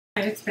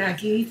Hi, it's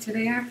Maggie.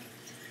 Today I'm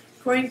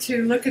going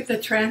to look at the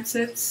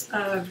transits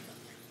of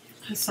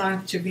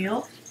Hassan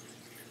Jameel,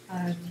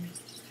 um,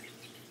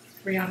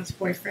 Rihanna's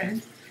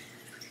boyfriend.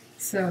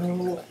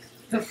 So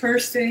the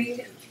first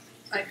thing,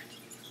 I,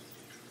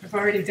 I've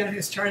already done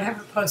his chart. I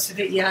haven't posted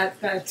it yet,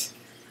 but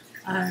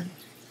um,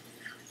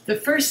 the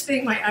first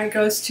thing my eye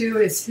goes to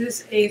is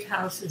his eighth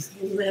house is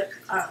lit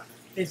up.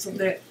 It's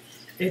lit.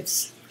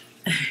 It's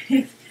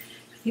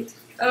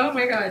oh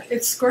my God,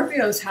 it's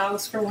Scorpio's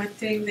house for one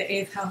thing. The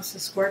eighth house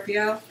is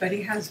Scorpio, but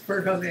he has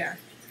Virgo there.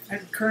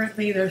 And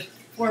currently there's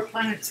 4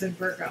 planets in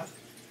Virgo.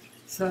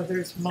 So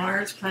there's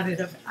Mars,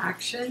 planet of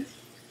action,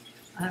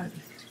 um,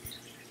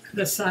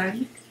 the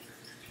sun,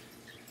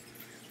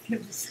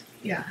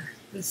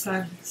 the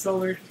sun,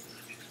 solar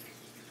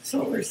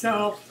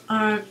self,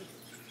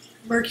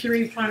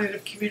 Mercury, planet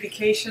of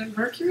communication.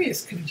 Mercury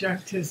is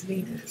conjunct his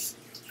Venus,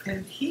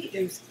 and he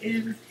is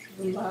in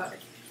love.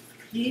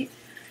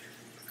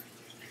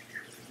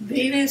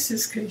 Venus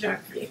is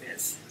conjunct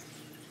Venus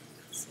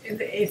in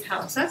the eighth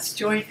house. That's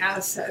joint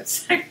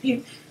assets. I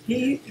mean,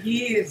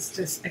 he is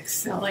just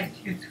excelling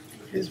in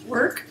his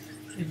work,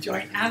 in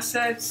joint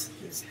assets,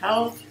 his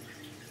health.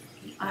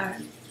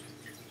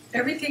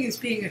 Everything is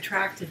being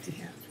attracted to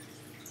him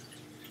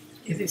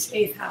in his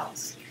eighth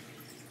house,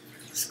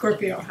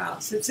 Scorpio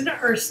house. It's in an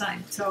earth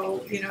sign,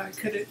 so it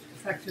could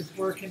affect his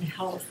work and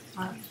health.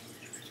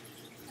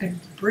 And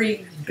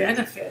bring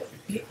benefit,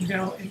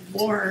 and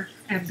more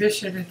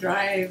ambition and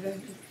drive.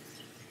 And,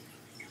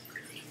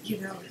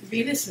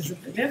 Venus is a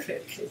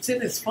benefic. It's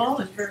in its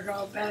fall in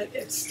Virgo, but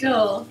it's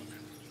going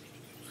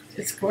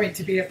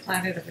to be a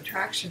planet of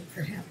attraction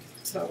for him.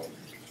 So,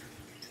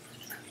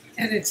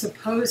 and it's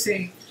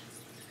opposing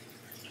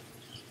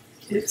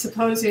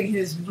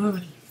his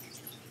moon.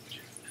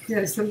 He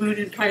has the moon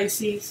in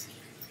Pisces.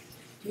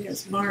 He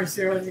has Mars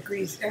 0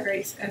 degrees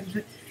Aries,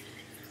 and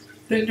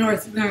the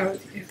North Node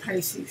in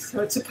Pisces.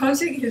 So it's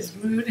opposing his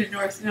moon and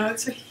North Node,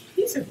 so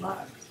he's in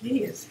love.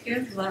 He is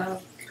in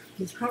love.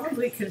 He's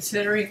probably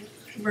considering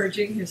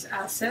merging his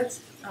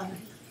assets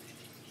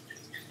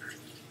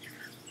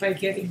by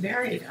getting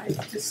married. I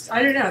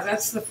don't know,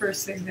 that's the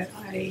first thing that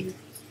I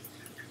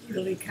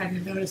really kind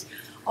of noticed.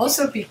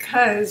 Also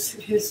because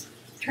his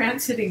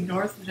transiting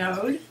North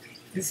Node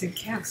is in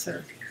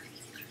Cancer.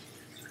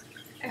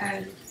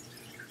 And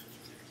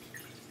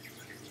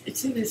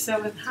it's in his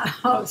 7th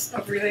house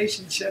of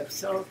relationships,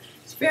 so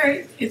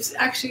it's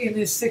actually in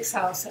his 6th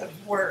house of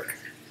work.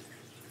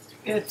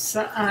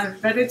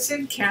 But it's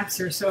in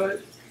Cancer, so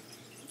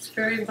it's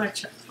very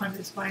much on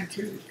his mind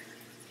to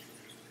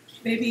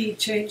maybe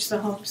change the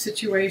home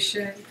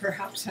situation,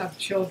 perhaps have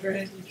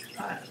children,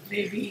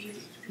 maybe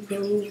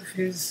move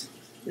his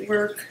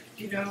work,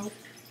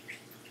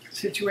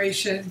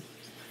 situation.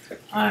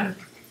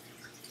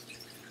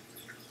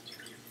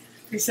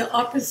 It's an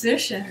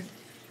opposition.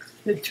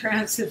 The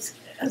transits,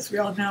 as we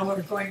all know,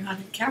 are going on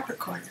in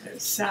Capricorn.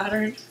 There's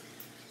Saturn,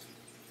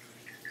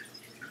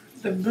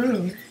 the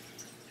moon.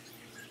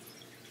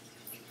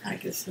 I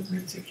guess the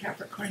moon's in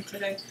Capricorn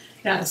today.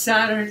 Yeah,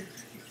 Saturn,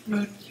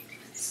 moon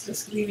is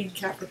just leaving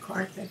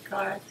Capricorn, thank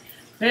God.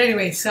 But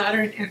anyway,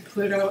 Saturn and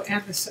Pluto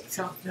and the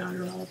South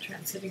Node are all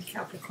transiting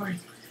Capricorn.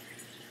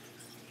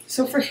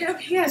 So for him,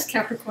 he has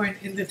Capricorn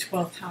in the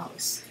 12th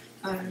house.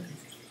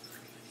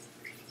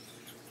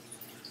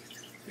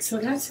 So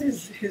that's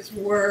his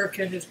work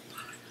and his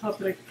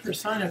public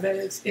persona, but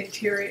it's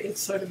interior.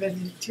 It's sort of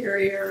an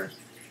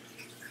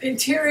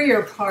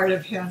interior part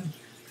of him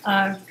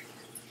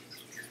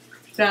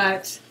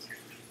that.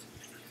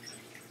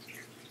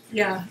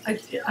 Yeah,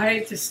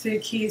 I just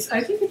think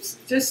I think it's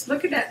just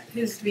looking at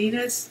his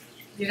Venus.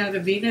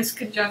 The Venus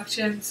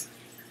conjunctions.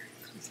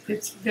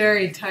 It's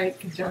very tight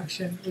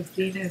conjunction with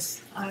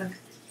Venus.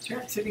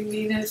 Transiting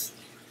Venus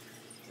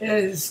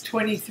is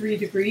 23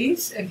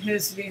 degrees, and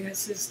his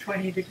Venus is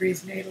 20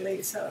 degrees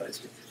natally, so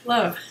it's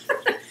love.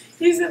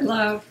 He's in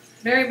love,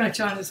 very much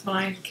on his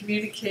mind,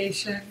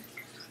 communication,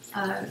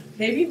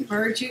 maybe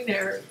merging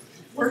their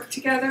work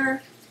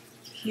together,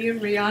 he and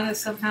Rihanna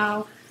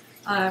somehow,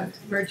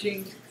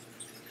 merging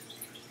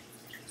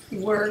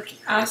work,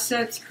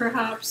 assets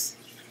perhaps,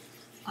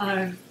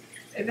 and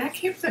that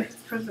came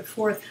from the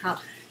 4th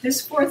house.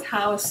 His 4th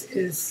house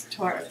is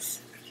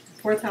Taurus.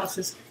 The 4th house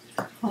is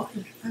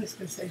home. I was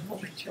going to say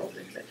home and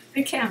children, but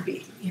it can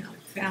be,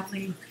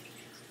 family,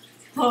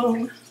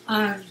 home.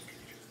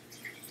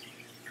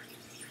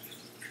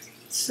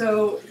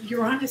 So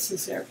Uranus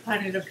is there,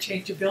 planet of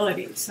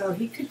changeability. So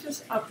he could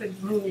just up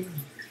and move.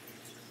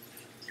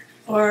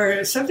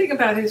 Or something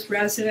about his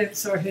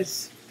residence or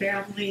his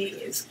family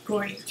is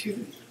going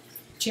to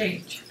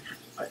change.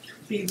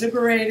 Be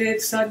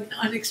liberated, sudden,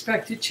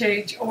 unexpected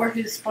change, or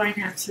his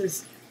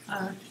finances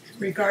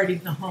regarding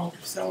the home.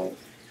 So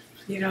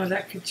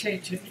that could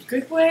change in a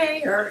good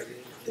way, or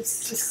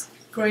it's just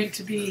going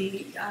to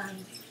be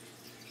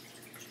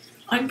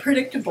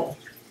unpredictable.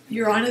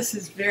 Uranus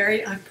is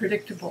very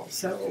unpredictable,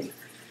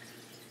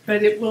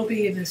 but it will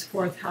be in his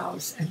 4th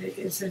house, and it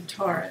is in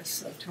Taurus.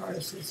 So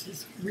Taurus is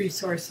his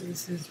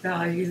resources, his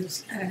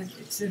values, and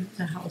it's in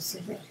the house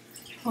of the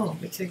home.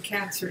 It's in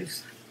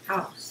Cancer's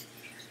house.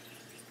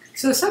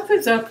 So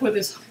something's up with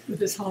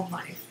his home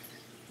life.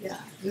 Yeah,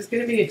 there's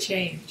going to be a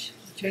change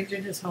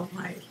in his home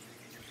life.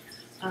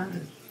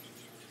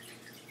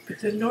 But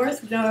the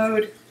North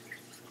Node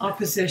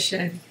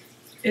opposition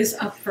is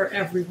up for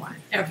everyone.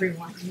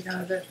 Everyone, you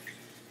know,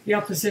 the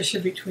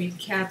opposition between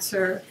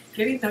Cancer,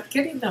 getting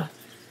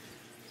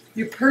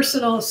your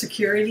personal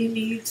security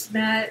needs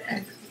met,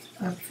 and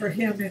for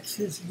him it's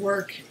his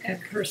work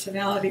and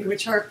personality,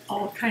 which are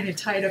all kind of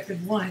tied up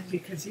in one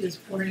because he was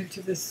born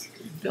into this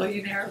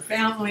billionaire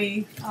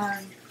family.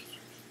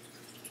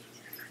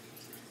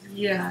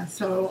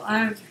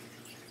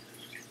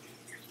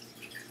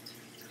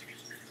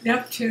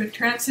 Neptune,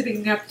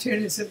 transiting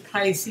Neptune is in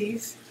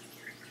Pisces.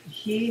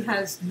 He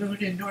has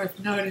Moon and North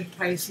Node in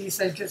Pisces.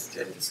 I just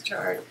did his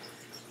chart.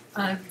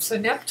 So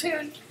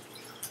Neptune,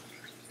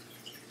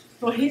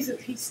 well, he's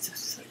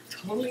just like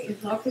totally in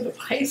love with the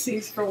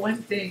Pisces for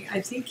one thing.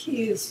 I think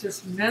he is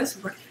just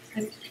mesmerized,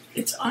 and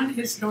it's on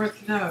his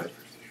North Node,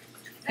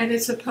 and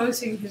it's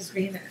opposing his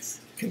Venus,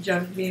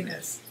 conjunct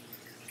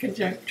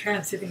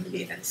transiting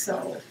Venus.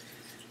 So,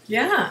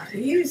 yeah,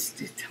 he's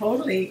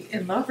totally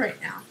in love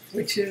right now,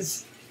 which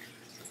is,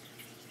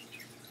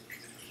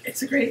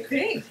 it's a great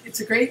thing. It's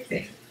a great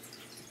thing.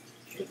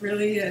 It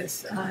really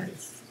is.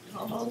 It's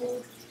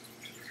all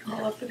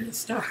up in the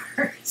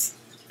stars.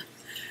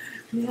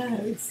 Yeah,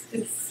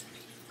 it's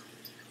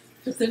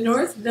but the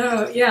North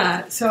Node,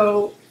 yeah,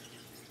 so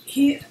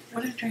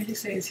what I'm trying to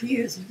say is he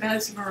is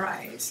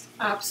mesmerized,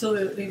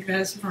 absolutely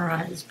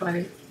mesmerized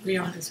by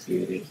Rihanna's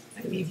beauty.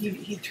 I mean,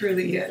 he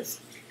truly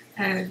is.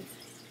 And,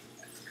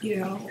 you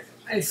know,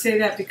 I say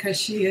that because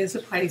she is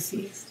a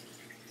Pisces.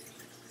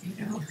 You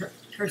know,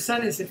 her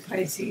sun is in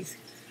Pisces.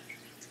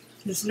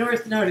 His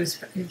North Node is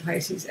in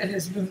Pisces, and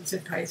his moon's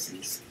in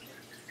Pisces.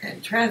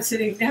 And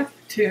transiting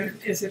Neptune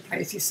is in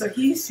Pisces. So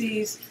he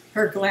sees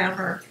her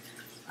glamour,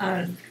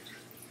 and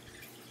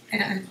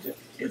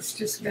it's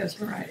just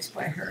mesmerized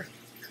by her.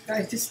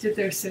 I just did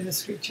their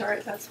synastry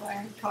chart. That's why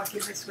I'm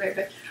talking this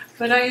way.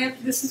 But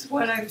this is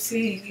what I'm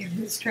seeing in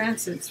his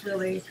transits,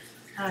 really.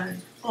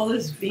 All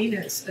this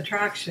Venus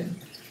attraction,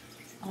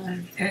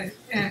 and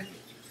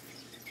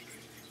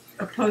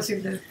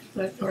opposing the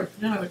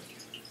North Node.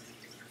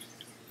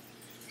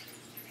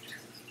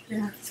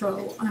 Yeah,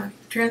 so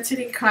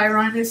transiting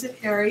Chiron is in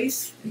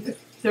Aries, in the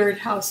third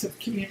house of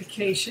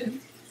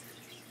communication.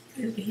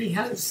 And he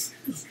has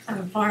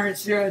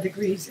Mars 0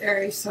 degrees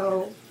Aries,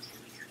 so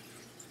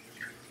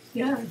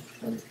yeah,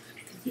 so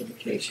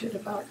communication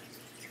about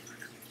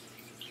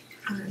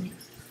some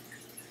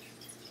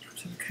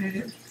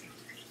kind of,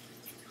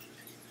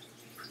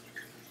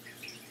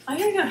 I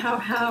don't know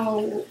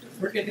how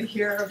we're going to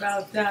hear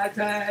about that,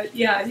 but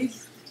yeah,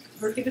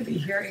 we're going to be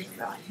hearing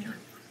about him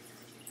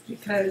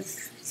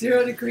because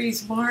 0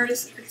 degrees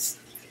Mars, it's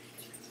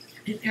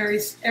in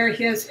Aries.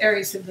 He has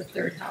Aries in the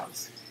third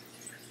house,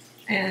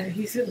 and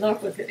he's in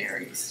love with an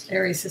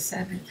Aries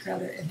ascendant,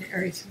 rather, an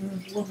Aries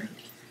moon woman.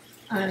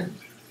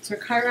 So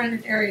Chiron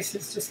in Aries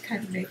is just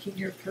kind of making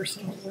your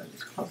personal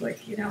wounds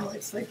public. You know,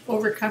 it's like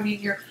overcoming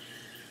your.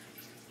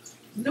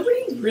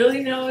 Nobody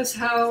really knows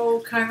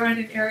how Chiron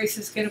in Aries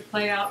is going to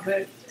play out,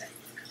 but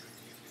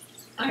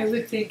I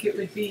would think it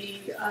would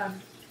be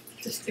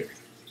just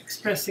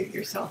expressing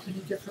yourself in a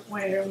different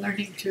way, or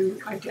learning to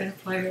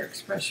identify or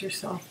express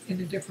yourself in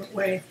a different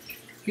way,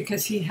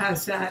 because he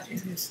has that in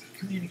his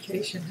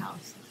communication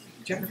house,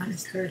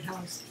 Gemini's third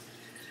house.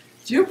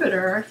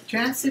 Jupiter,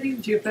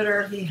 transiting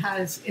Jupiter, he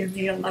has in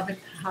the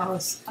 11th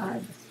house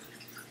of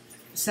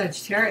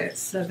Sagittarius.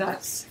 So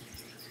that's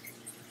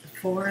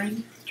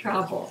foreign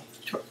travel,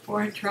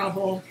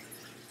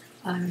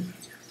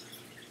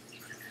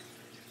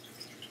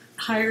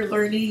 higher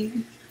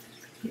learning.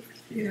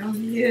 You know,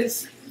 he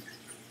is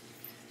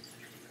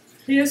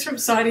from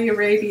Saudi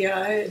Arabia,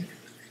 and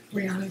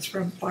Rihanna's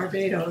from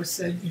Barbados,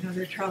 and you know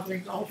they're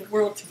traveling all the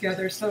world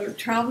together. So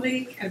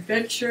traveling,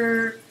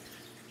 adventure,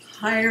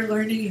 higher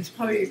learning. He's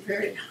probably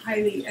very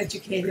highly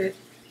educated,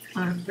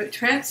 but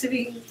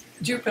transiting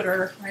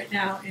Jupiter right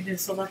now in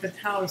his 11th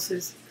house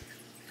is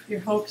your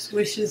hopes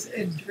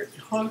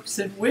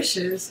and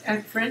wishes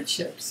and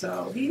friendship.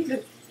 So he's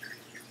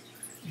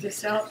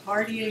just out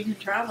partying and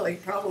traveling,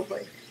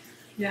 probably.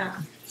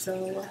 Yeah.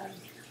 So,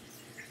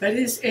 but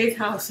his 8th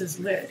house is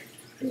lit.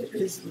 It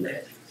is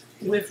lit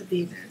with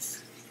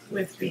Venus,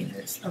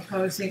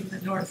 opposing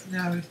the North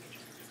Node,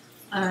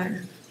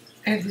 and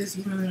his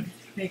moon,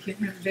 making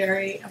him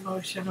very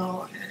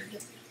emotional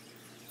and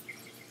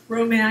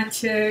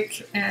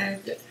romantic,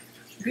 and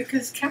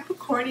because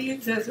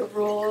Capricornians as a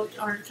rule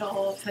aren't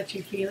all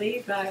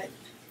touchy-feely, but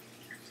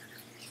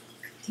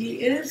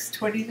he is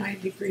 29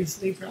 degrees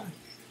Libra.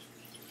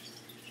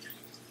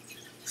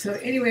 So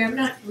anyway, I'm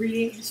not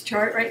reading his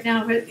chart right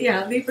now, but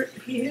yeah, Libra,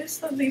 he is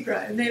the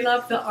Libra, and they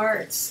love the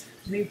arts,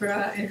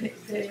 Libra, and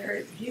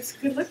he's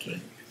good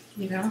looking,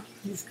 you know,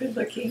 he's good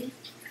looking,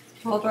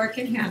 tall, dark,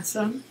 and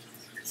handsome.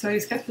 So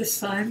he's got the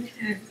Sun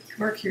and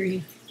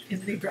Mercury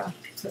in Libra,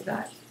 so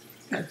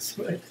that's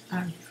what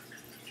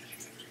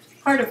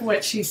part of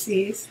what she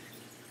sees.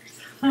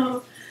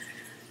 Oh,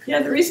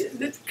 yeah, the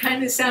reason it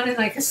kind of sounded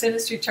like a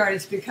synastry chart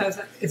is because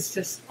it's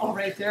just all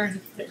right there.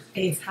 And the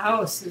eighth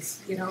house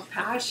is,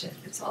 passion.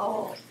 It's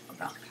all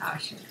about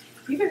passion.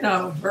 Even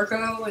though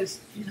Virgo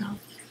is,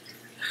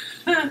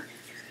 uh,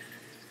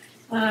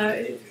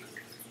 I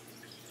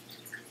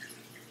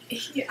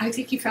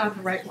think he found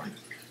the right one.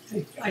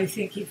 I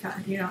think he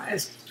found,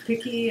 as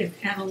picky and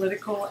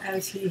analytical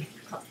as he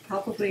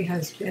probably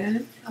has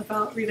been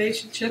about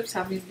relationships,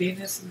 having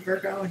Venus and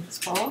Virgo in his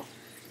fall.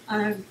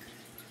 Um,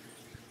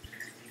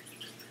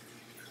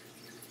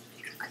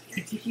 I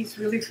think he's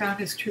really found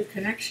his true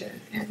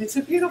connection, and it's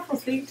a beautiful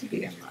thing to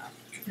be in love.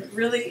 It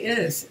really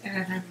is,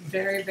 and I'm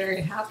very,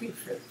 very happy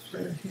for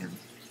him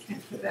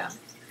and for them.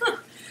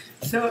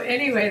 So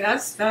anyway,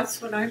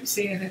 that's what I'm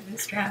seeing in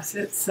this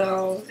transit.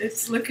 So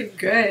it's looking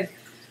good.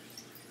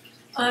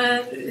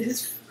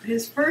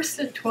 His first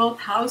and 12th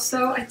house,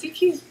 though, I think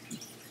he's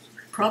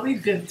probably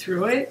been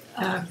through it.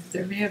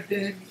 There may have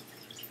been,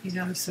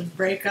 some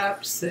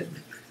breakups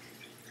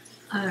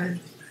and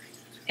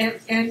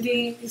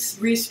endings,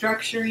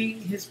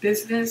 restructuring his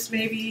business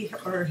maybe,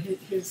 or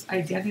his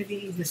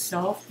identity, his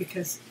self,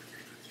 because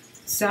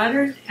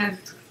Saturn and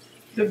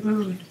the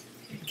Moon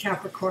in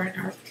Capricorn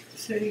are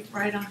sitting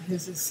right on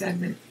his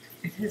ascendant.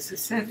 And his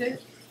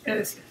ascendant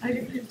is, I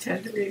didn't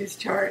intend to read his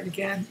chart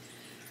again.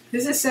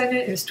 His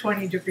ascendant is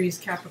 20 degrees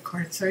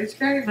Capricorn, so he's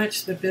very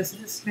much the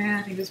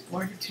businessman. He was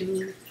born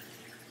to,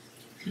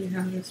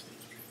 this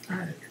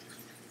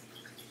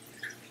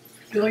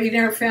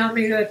billionaire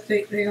family that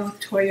they own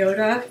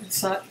Toyota in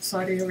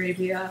Saudi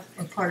Arabia,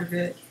 or part of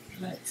it.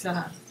 But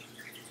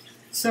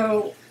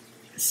so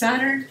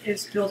Saturn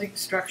is building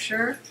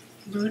structure.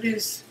 Moon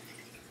is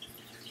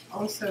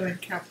also in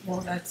Capricorn.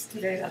 Well, that's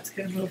today. That's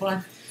going to move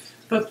on.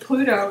 But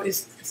Pluto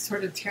is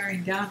sort of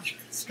tearing down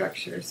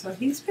structure. So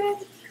he's been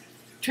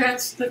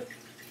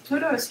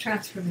Pluto is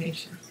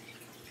transformation.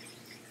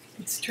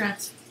 It's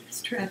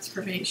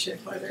transformation,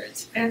 whether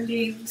it's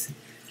endings,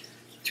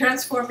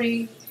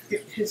 transforming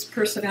his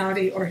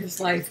personality or his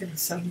life in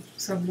some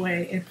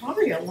way, in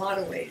probably a lot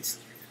of ways.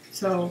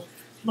 So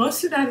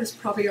most of that has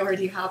probably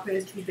already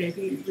happened. He may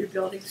be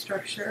rebuilding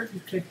structure. He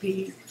could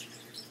be,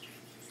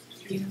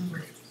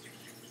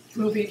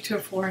 moving to a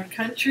foreign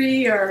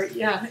country, or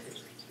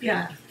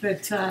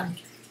but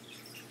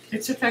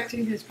it's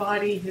affecting his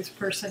body, his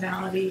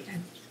personality,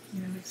 and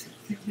it's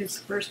in his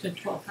first and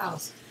 12th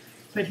house.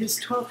 But his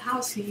 12th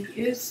house, he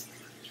is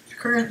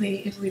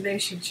currently in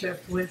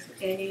relationship with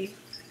a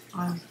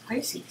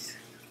Pisces.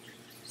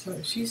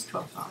 So she's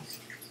 12th house.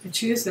 And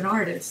she is an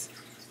artist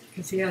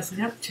because he has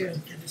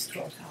Neptune in his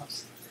 12th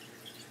house.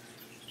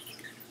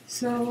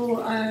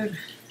 So,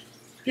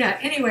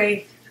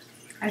 anyway,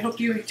 I hope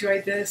you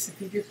enjoyed this.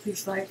 If you do,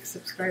 please like,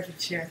 subscribe,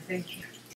 and share. Thank you.